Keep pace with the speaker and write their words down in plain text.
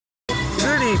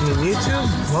YouTube,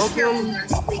 welcome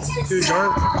to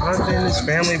Jonathan and his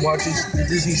family watches the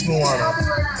Disney's Moana.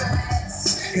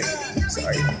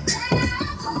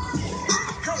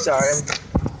 Sorry.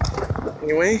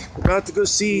 Anyway, we're about to go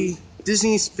see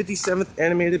Disney's 57th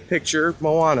animated picture,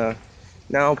 Moana,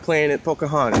 now playing at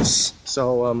Pocahontas.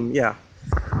 So, yeah.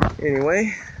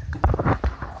 Anyway,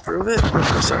 prove it.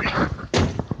 Oh, sorry.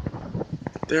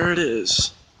 There it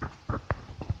is.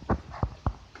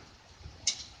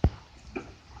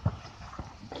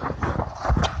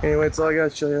 Anyway, that's all I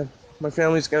gotta show you. My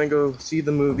family's gonna go see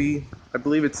the movie. I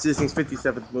believe it's Disney's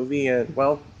 57th movie, and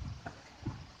well,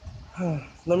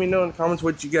 let me know in the comments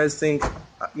what you guys think,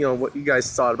 what you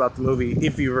guys thought about the movie,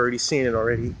 if you've already seen it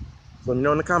already. Let me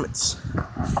know in the comments.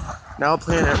 Now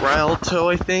playing at Rialto,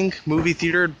 I think, movie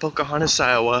theater in Pocahontas,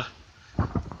 Iowa.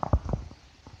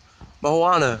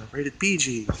 Moana, rated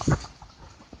PG.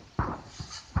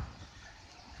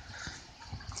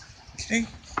 Okay.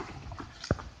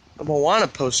 A Moana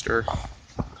poster.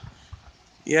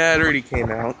 Yeah, it already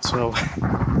came out, so.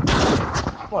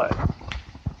 What?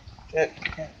 Can't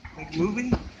make a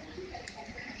movie?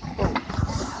 Oh.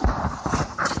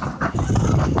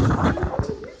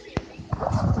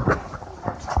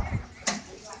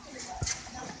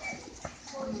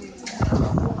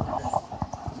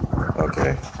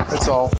 Okay, that's all.